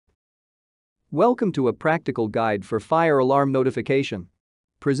Welcome to a practical guide for fire alarm notification.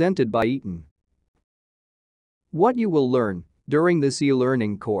 Presented by Eaton. What you will learn during this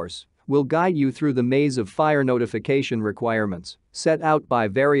e-learning course will guide you through the maze of fire notification requirements set out by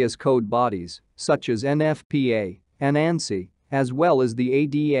various code bodies such as NFPA and ANSI, as well as the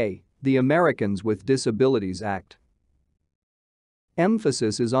ADA, the Americans with Disabilities Act.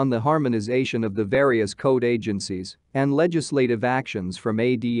 Emphasis is on the harmonization of the various code agencies and legislative actions from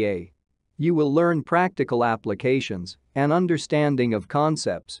ADA. You will learn practical applications and understanding of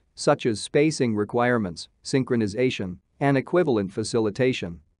concepts such as spacing requirements, synchronization, and equivalent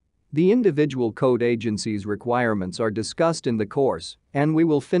facilitation. The individual code agencies' requirements are discussed in the course, and we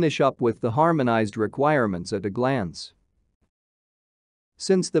will finish up with the harmonized requirements at a glance.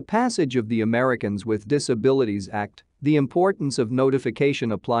 Since the passage of the Americans with Disabilities Act, the importance of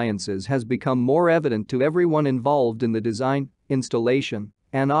notification appliances has become more evident to everyone involved in the design, installation,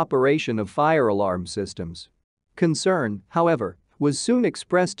 and operation of fire alarm systems. Concern, however, was soon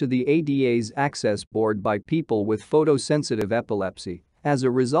expressed to the ADA's Access Board by people with photosensitive epilepsy. As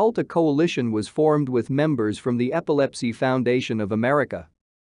a result, a coalition was formed with members from the Epilepsy Foundation of America,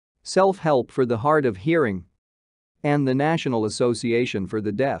 Self-Help for the Hard of Hearing, and the National Association for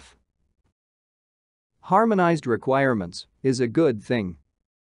the Deaf. Harmonized requirements is a good thing.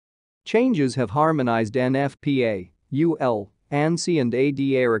 Changes have harmonized NFPA, UL, ANSI and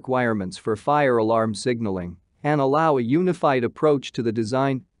ADA requirements for fire alarm signaling and allow a unified approach to the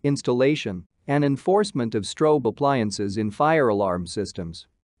design, installation, and enforcement of strobe appliances in fire alarm systems.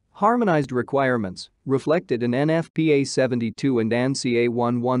 Harmonized requirements, reflected in NFPA 72 and ANSI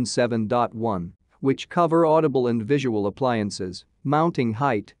A117.1, which cover audible and visual appliances, mounting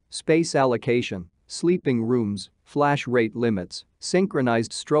height, space allocation, sleeping rooms, flash rate limits,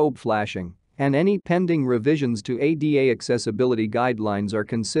 synchronized strobe flashing, and any pending revisions to ADA accessibility guidelines are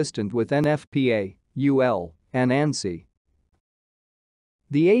consistent with NFPA, UL, and ANSI.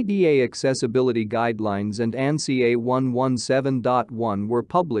 The ADA accessibility guidelines and ANSI A117.1 were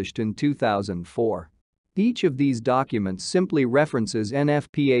published in 2004. Each of these documents simply references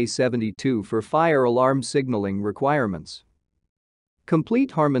NFPA 72 for fire alarm signaling requirements.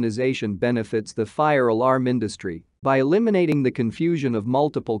 Complete harmonization benefits the fire alarm industry by eliminating the confusion of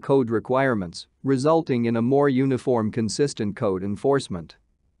multiple code requirements, resulting in a more uniform, consistent code enforcement.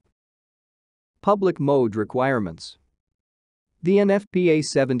 Public mode requirements. The NFPA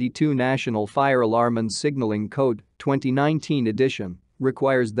 72 National Fire Alarm and Signaling Code, 2019 edition,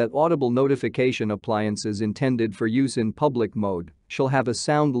 requires that audible notification appliances intended for use in public mode shall have a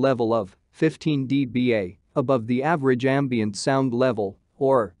sound level of 15 dBA above the average ambient sound level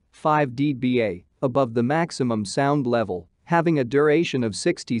or 5 dBA above the maximum sound level, having a duration of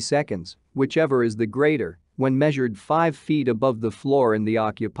 60 seconds, whichever is the greater, when measured 5 feet above the floor in the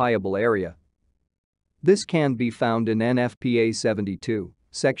occupiable area. This can be found in NFPA 72,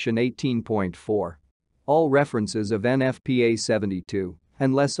 Section 18.4. All references of NFPA 72,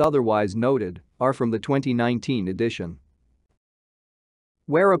 unless otherwise noted, are from the 2019 edition.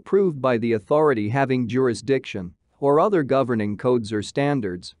 Where approved by the authority having jurisdiction or other governing codes or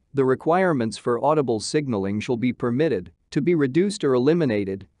standards, the requirements for audible signaling shall be permitted to be reduced or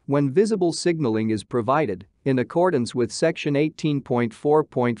eliminated when visible signaling is provided in accordance with Section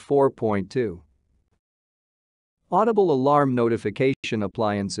 18.4.4.2. Audible alarm notification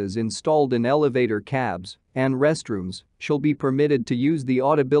appliances installed in elevator cabs and restrooms shall be permitted to use the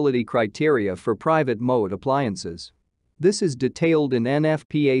audibility criteria for private mode appliances. This is detailed in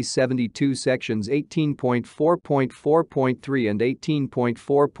NFPA 72 sections 18.4.4.3 and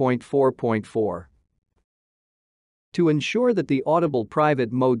 18.4.4.4. To ensure that the audible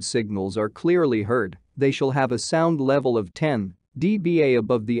private mode signals are clearly heard, they shall have a sound level of 10 dBA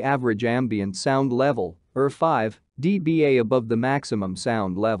above the average ambient sound level or 5 dBA above the maximum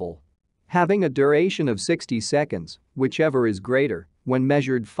sound level, having a duration of 60 seconds, whichever is greater, when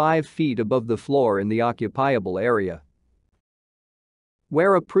measured 5 feet above the floor in the occupiable area.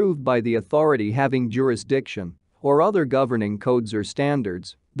 Where approved by the authority having jurisdiction or other governing codes or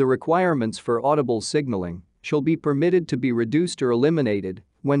standards, the requirements for audible signaling shall be permitted to be reduced or eliminated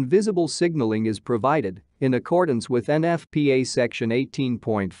when visible signaling is provided in accordance with NFPA Section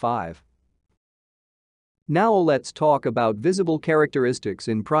 18.5. Now let's talk about visible characteristics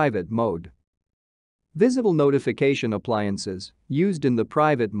in private mode. Visible notification appliances used in the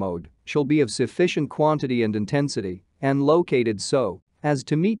private mode shall be of sufficient quantity and intensity and located so as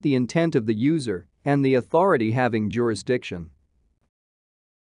to meet the intent of the user and the authority having jurisdiction.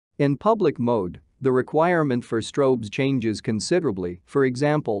 In public mode, the requirement for strobes changes considerably, for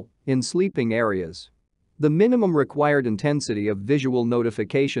example, in sleeping areas. The minimum required intensity of visual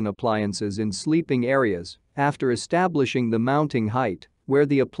notification appliances in sleeping areas, after establishing the mounting height, where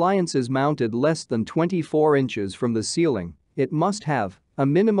the appliance is mounted less than 24 inches from the ceiling, it must have a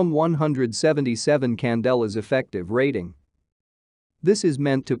minimum 177 candelas effective rating. This is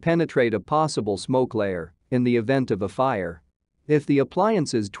meant to penetrate a possible smoke layer in the event of a fire. If the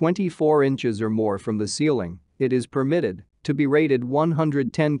appliance is 24 inches or more from the ceiling, it is permitted to be rated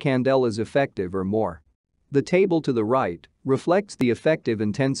 110 candelas effective or more. The table to the right reflects the effective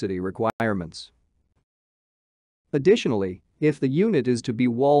intensity requirements. Additionally, if the unit is to be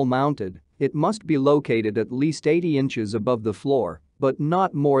wall-mounted, it must be located at least 80 inches above the floor, but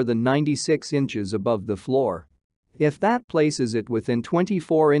not more than 96 inches above the floor. If that places it within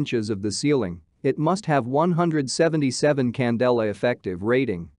 24 inches of the ceiling, it must have 177 candela effective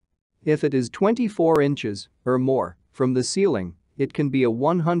rating. If it is 24 inches or more from the ceiling, it can be a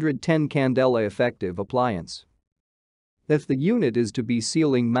 110 candela effective appliance. If the unit is to be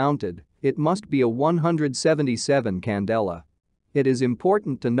ceiling mounted, it must be a 177 candela. It is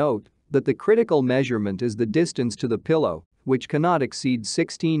important to note that the critical measurement is the distance to the pillow, which cannot exceed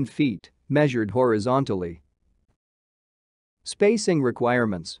 16 feet, measured horizontally. Spacing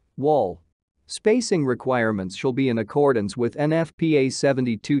requirements. Wall spacing requirements shall be in accordance with NFPA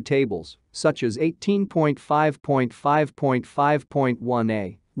 72 tables, such as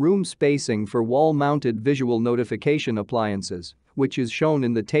 18.5.5.5.1a, room spacing for wall-mounted visual notification appliances, which is shown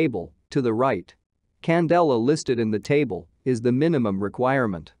in the table to the right. Candela listed in the table is the minimum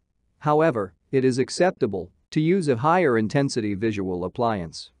requirement. However, it is acceptable to use a higher intensity visual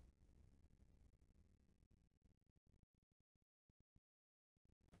appliance.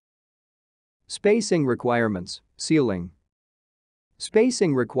 Spacing requirements. Ceiling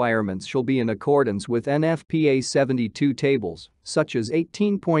spacing requirements shall be in accordance with NFPA 72 tables, such as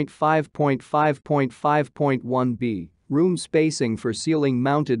 18.5.5.5.1b, room spacing for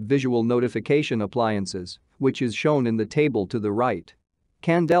ceiling-mounted visual notification appliances, which is shown in the table to the right.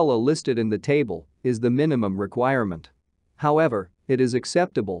 Candela listed in the table is the minimum requirement. However, it is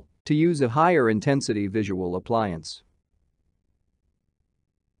acceptable to use a higher intensity visual appliance.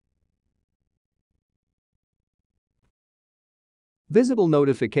 Visible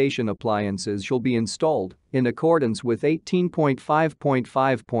notification appliances shall be installed in accordance with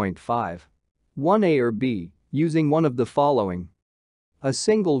 18.5.5.5. 1A or B, using one of the following. A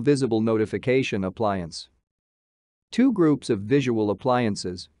single visible notification appliance. Two groups of visual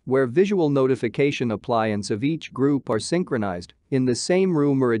appliances, where visual notification appliance of each group are synchronized in the same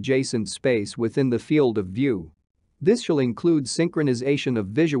room or adjacent space within the field of view. This shall include synchronization of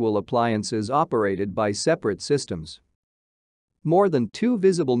visual appliances operated by separate systems. More than two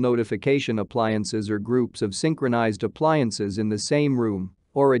visible notification appliances or groups of synchronized appliances in the same room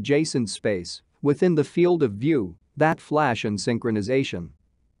or adjacent space within the field of view that flash and synchronization.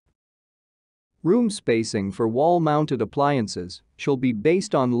 Room spacing for wall-mounted appliances shall be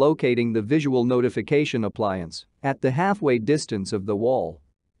based on locating the visual notification appliance at the halfway distance of the wall.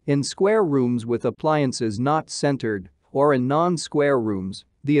 In square rooms with appliances not centered or in non-square rooms,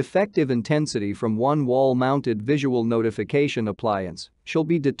 the effective intensity from one wall-mounted visual notification appliance shall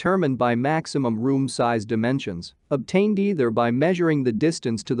be determined by maximum room size dimensions, obtained either by measuring the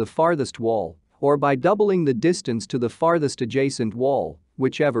distance to the farthest wall or by doubling the distance to the farthest adjacent wall,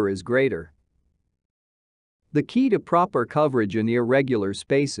 whichever is greater. The key to proper coverage in irregular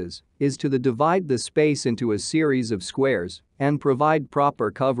spaces is to divide the space into a series of squares and provide proper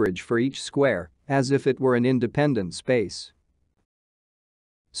coverage for each square as if it were an independent space.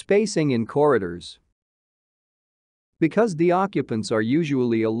 Spacing in corridors. Because the occupants are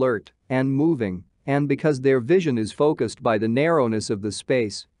usually alert and moving, and because their vision is focused by the narrowness of the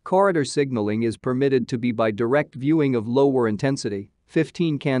space, corridor signaling is permitted to be by direct viewing of lower intensity,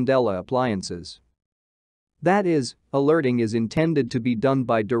 15 candela appliances. That is, alerting is intended to be done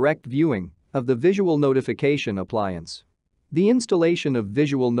by direct viewing of the visual notification appliance. The installation of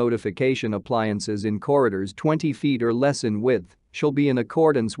visual notification appliances in corridors 20 feet or less in width shall be in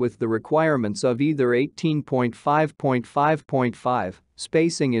accordance with the requirements of either 18.5.5.5,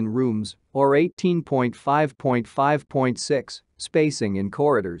 spacing in rooms, or 18.5.5.6, spacing in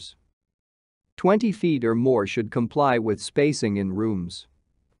corridors. 20 feet or more should comply with spacing in rooms.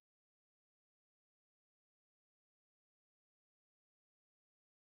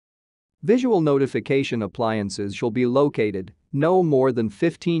 Visual notification appliances shall be located no more than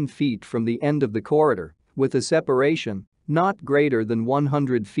 15 feet from the end of the corridor, with a separation not greater than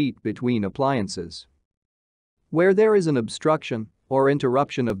 100 feet between appliances. Where there is an obstruction or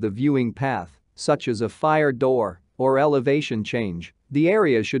interruption of the viewing path, such as a fire door or elevation change, the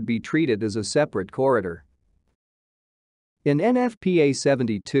area should be treated as a separate corridor. In NFPA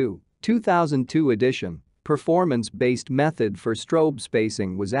 72, 2002 edition, performance-based method for strobe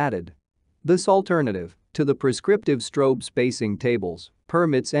spacing was added. This alternative to the prescriptive strobe spacing tables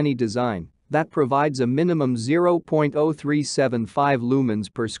permits any design that provides a minimum 0.0375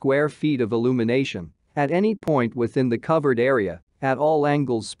 lumens per square feet of illumination at any point within the covered area at all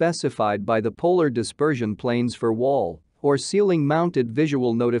angles specified by the polar dispersion planes for wall or ceiling-mounted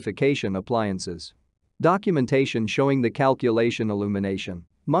visual notification appliances. Documentation showing the calculation illumination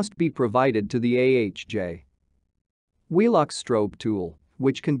must be provided to the AHJ. Wheelock's strobe tool,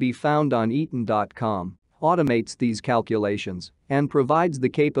 which can be found on Eaton.com, automates these calculations and provides the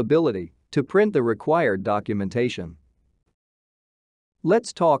capability to print the required documentation.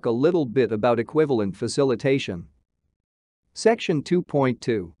 Let's talk a little bit about equivalent facilitation. Section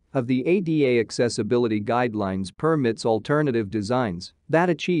 2.2 of the ADA Accessibility Guidelines permits alternative designs that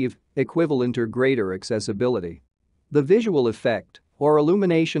achieve equivalent or greater accessibility. The visual effect or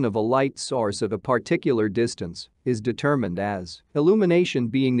illumination of a light source at a particular distance is determined as illumination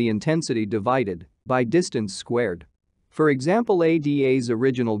being the intensity divided by distance squared. For example, ADA's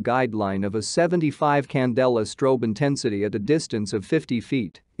original guideline of a 75 candela strobe intensity at a distance of 50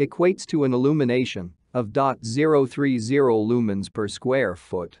 feet equates to an illumination of 0.030 lumens per square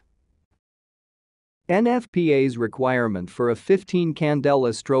foot. NFPA's requirement for a 15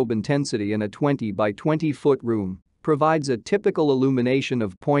 candela strobe intensity in a 20 by 20 foot room provides a typical illumination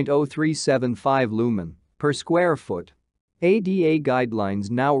of 0.0375 lumen per square foot. ADA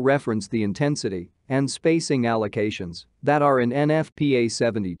guidelines now reference the intensity and spacing allocations that are in NFPA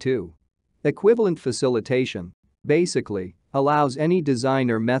 72. Equivalent facilitation basically allows any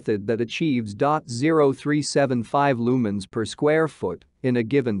design or method that achieves 0.0375 lumens per square foot in a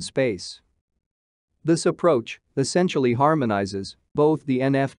given space. This approach essentially harmonizes both the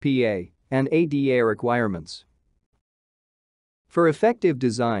NFPA and ADA requirements. For effective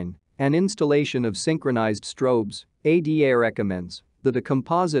design and installation of synchronized strobes, ADA recommends that a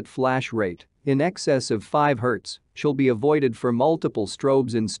composite flash rate in excess of 5 Hz shall be avoided for multiple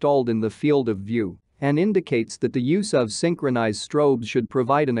strobes installed in the field of view and indicates that the use of synchronized strobes should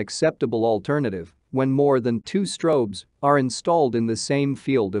provide an acceptable alternative when more than 2 strobes are installed in the same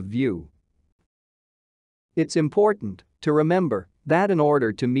field of view. It's important to remember that in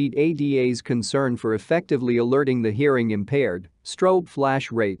order to meet ADA's concern for effectively alerting the hearing impaired, strobe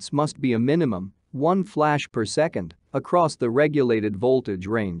flash rates must be a minimum 1 flash per second across the regulated voltage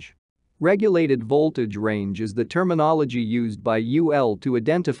range. Regulated voltage range is the terminology used by UL to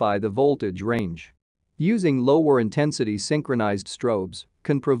identify the voltage range. Using lower intensity synchronized strobes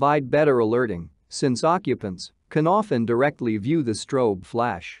can provide better alerting since occupants can often directly view the strobe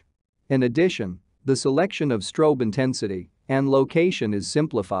flash. In addition, the selection of strobe intensity and location is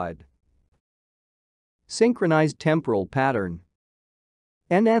simplified. Synchronized temporal pattern.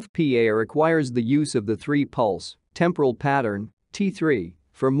 NFPA requires the use of the 3-pulse temporal pattern T3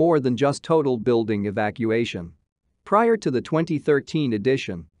 for more than just total building evacuation. Prior to the 2013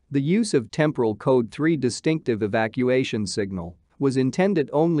 edition, the use of temporal code 3 distinctive evacuation signal was intended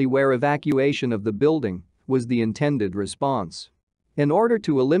only where evacuation of the building was the intended response. In order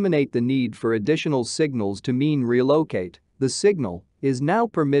to eliminate the need for additional signals to mean relocate, the signal is now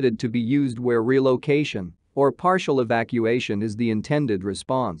permitted to be used where relocation or partial evacuation is the intended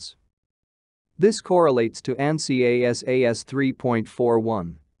response. This correlates to ANSI AS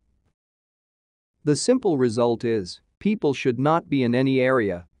 3.41. The simple result is, people should not be in any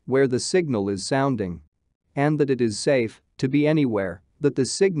area where the signal is sounding, and that it is safe to be anywhere that the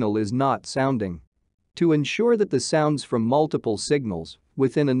signal is not sounding. To ensure that the sounds from multiple signals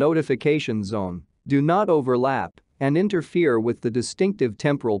within a notification zone do not overlap and interfere with the distinctive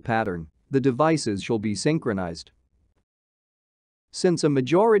temporal pattern, the devices shall be synchronized. Since a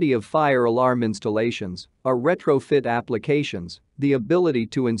majority of fire alarm installations are retrofit applications, the ability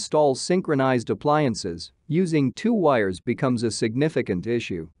to install synchronized appliances using 2 wires becomes a significant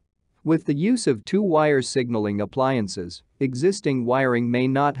issue. With the use of 2-wire signaling appliances, existing wiring may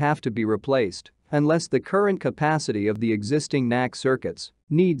not have to be replaced unless the current capacity of the existing NAC circuits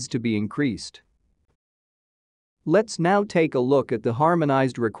needs to be increased. Let's now take a look at the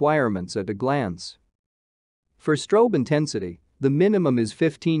harmonized requirements at a glance. For strobe intensity, the minimum is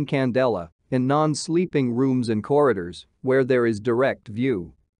 15 candela in non-sleeping rooms and corridors where there is direct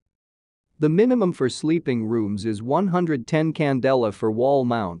view. The minimum for sleeping rooms is 110 candela for wall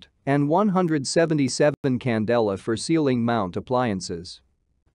mount and 177 candela for ceiling mount appliances.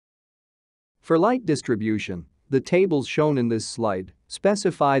 For light distribution, the tables shown in this slide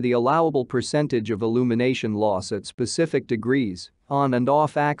specify the allowable percentage of illumination loss at specific degrees, on and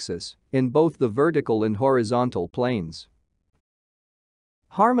off axis, in both the vertical and horizontal planes.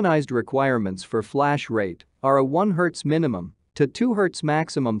 Harmonized requirements for flash rate are a 1 Hz minimum to 2 Hz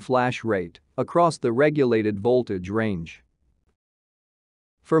maximum flash rate across the regulated voltage range.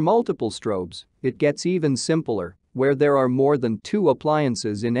 For multiple strobes, it gets even simpler. Where there are more than 2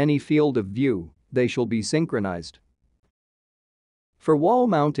 appliances in any field of view, they shall be synchronized. For wall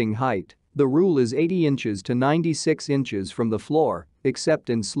mounting height, the rule is 80 inches to 96 inches from the floor, except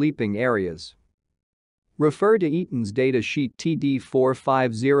in sleeping areas. Refer to Eaton's data sheet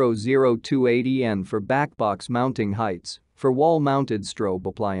TD4500280N for backbox mounting heights for wall-mounted strobe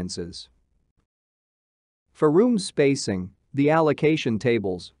appliances. For room spacing, the allocation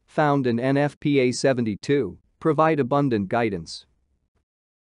tables, found in NFPA 72, provide abundant guidance.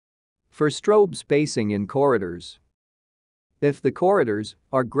 For strobe spacing in corridors, if the corridors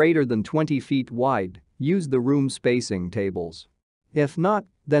are greater than 20 feet wide, use the room spacing tables. If not,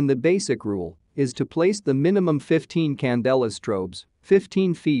 then the basic rule is to place the minimum 15 candela strobes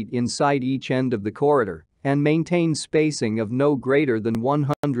 15 feet inside each end of the corridor and maintain spacing of no greater than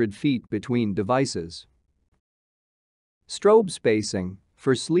 100 feet between devices. Strobe spacing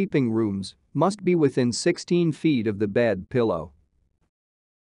for sleeping rooms must be within 16 feet of the bed pillow.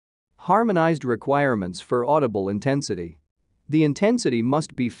 Harmonized requirements for audible intensity. The intensity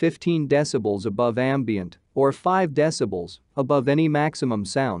must be 15 decibels above ambient or 5 decibels above any maximum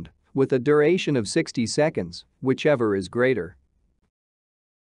sound, with a duration of 60 seconds, whichever is greater.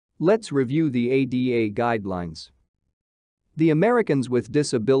 Let's review the ADA guidelines. The Americans with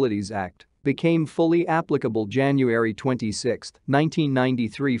Disabilities Act became fully applicable January 26,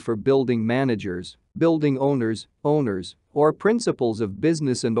 1993 for building managers, building owners, or principals of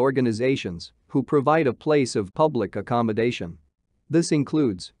business and organizations who provide a place of public accommodation. This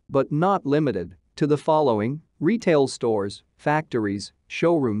includes, but not limited to the following: retail stores, factories,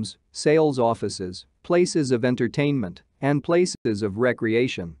 showrooms, sales offices, places of entertainment, and places of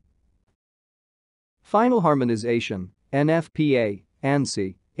recreation. Final harmonization, NFPA,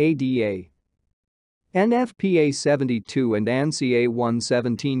 ANSI, ADA. NFPA 72 and ANSI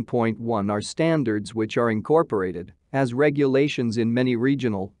A117.1 are standards which are incorporated as regulations in many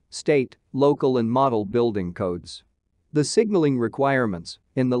regional, state, local and model building codes. The signaling requirements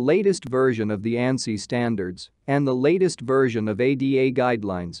in the latest version of the ANSI standards and the latest version of ADA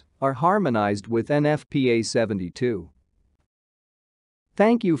guidelines are harmonized with NFPA 72.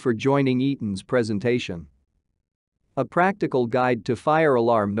 Thank you for joining Eaton's presentation. A practical guide to fire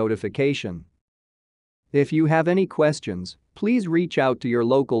alarm notification. If you have any questions, please reach out to your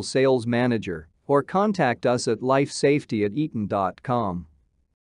local sales manager or contact us at lifesafety@eaton.com.